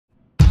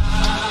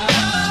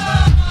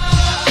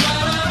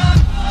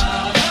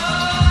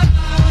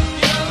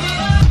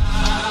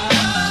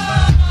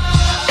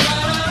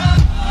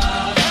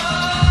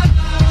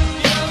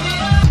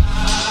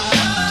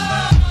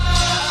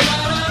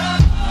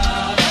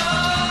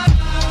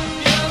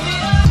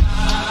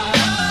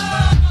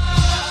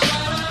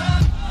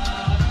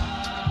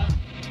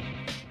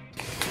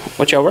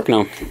What y'all working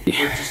on?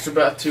 We're just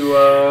about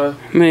to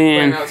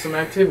plan out some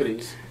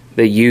activities.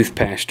 The youth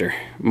pastor.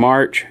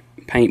 March,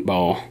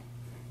 paintball.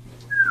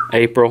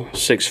 April,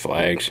 Six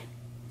Flags.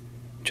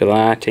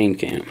 July, teen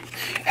camp.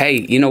 Hey,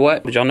 you know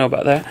what? Did y'all know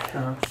about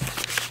that?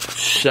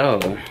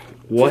 So,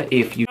 what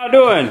if you... What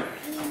y'all doing?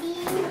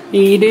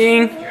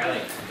 Eating.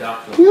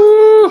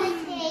 Woo.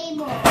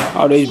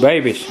 All these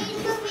babies.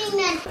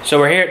 So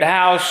we're here at the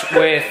house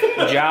with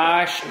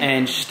Josh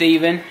and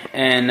Steven.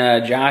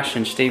 And Josh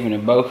and Steven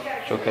have both,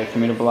 it's okay for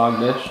me to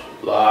vlog this?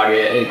 Vlog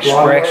it.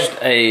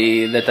 Expressed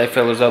that they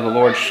feel as though the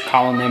Lord's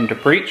calling them to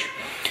preach.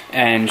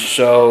 And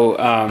so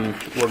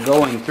we're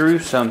going through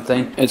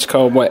something. It's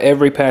called What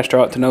Every Pastor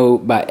Ought to Know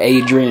by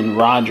Adrian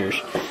Rogers.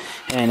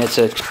 And it's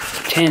a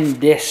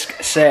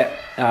 10-disc set.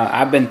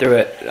 I've been through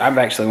it. I've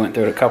actually went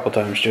through it a couple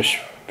times, just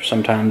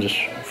sometimes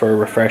for a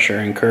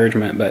refresher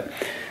encouragement. But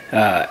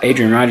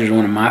Adrian Rogers is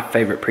one of my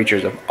favorite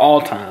preachers of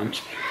all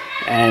times.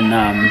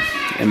 And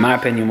in my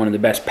opinion, one of the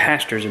best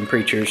pastors and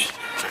preachers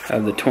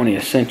of the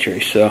 20th century.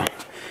 So,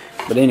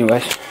 but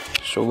anyways,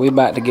 so we're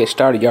about to get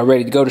started. Y'all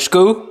ready to go to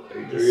school?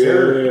 Yes,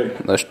 sir.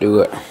 Let's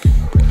do it.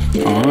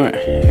 All right,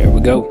 here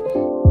we go.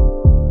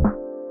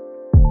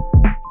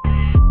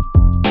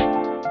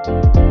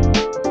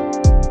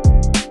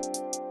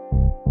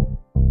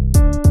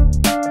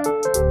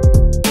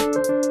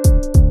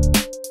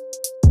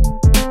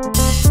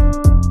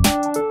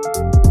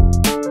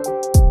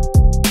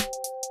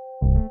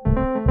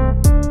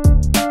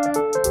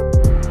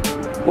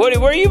 Woody,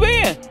 where you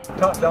been?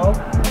 Top dog.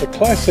 The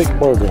classic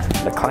burger.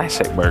 The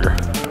classic burger.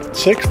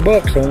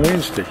 $6 on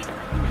Wednesday.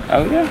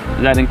 Oh yeah?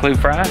 Does that include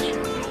fries?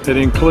 It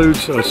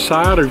includes a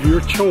side of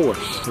your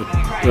choice.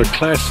 The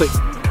classic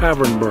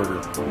tavern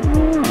burger.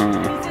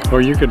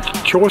 Or you could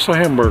choice a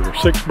hamburger,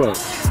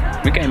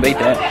 $6. We can't beat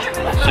that.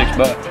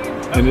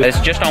 $6. And it's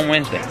just on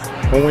Wednesday.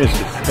 On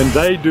Wednesday. And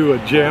they do a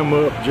jam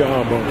up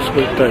job on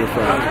sweet potato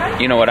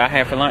fries. You know what I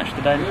had for lunch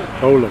today?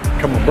 Oh look,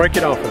 come on, break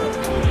it off of us.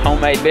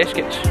 Homemade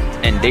biscuits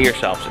and deer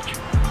sausage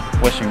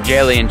with some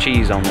jelly and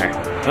cheese on there.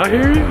 I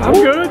hear you. I'm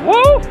good.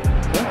 Woo!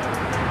 It's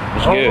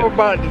I don't good. know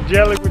about the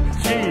jelly with the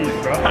cheese,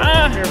 bro.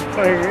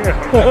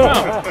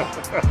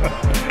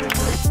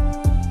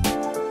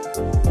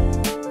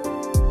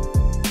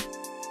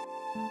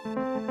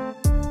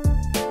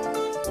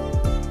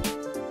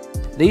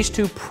 These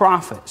two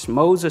prophets,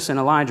 Moses and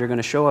Elijah, are going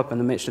to show up in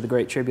the midst of the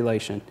Great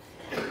Tribulation.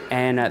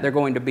 And they're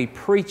going to be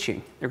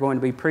preaching. They're going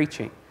to be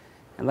preaching.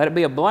 And let it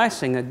be a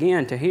blessing,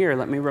 again, to hear.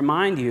 Let me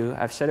remind you,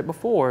 I've said it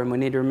before, and we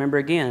need to remember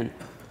again,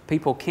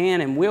 people can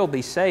and will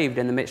be saved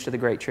in the midst of the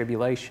Great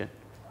Tribulation.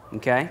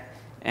 Okay?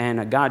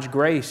 And God's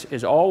grace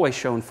is always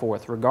shown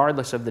forth,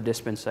 regardless of the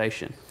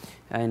dispensation.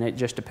 And it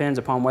just depends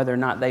upon whether or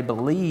not they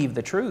believe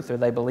the truth or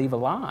they believe a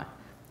lie.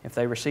 If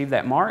they receive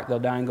that mark, they'll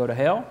die and go to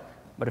hell.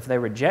 But if they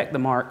reject the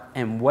mark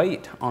and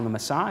wait on the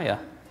Messiah,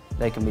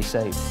 they can be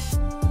saved.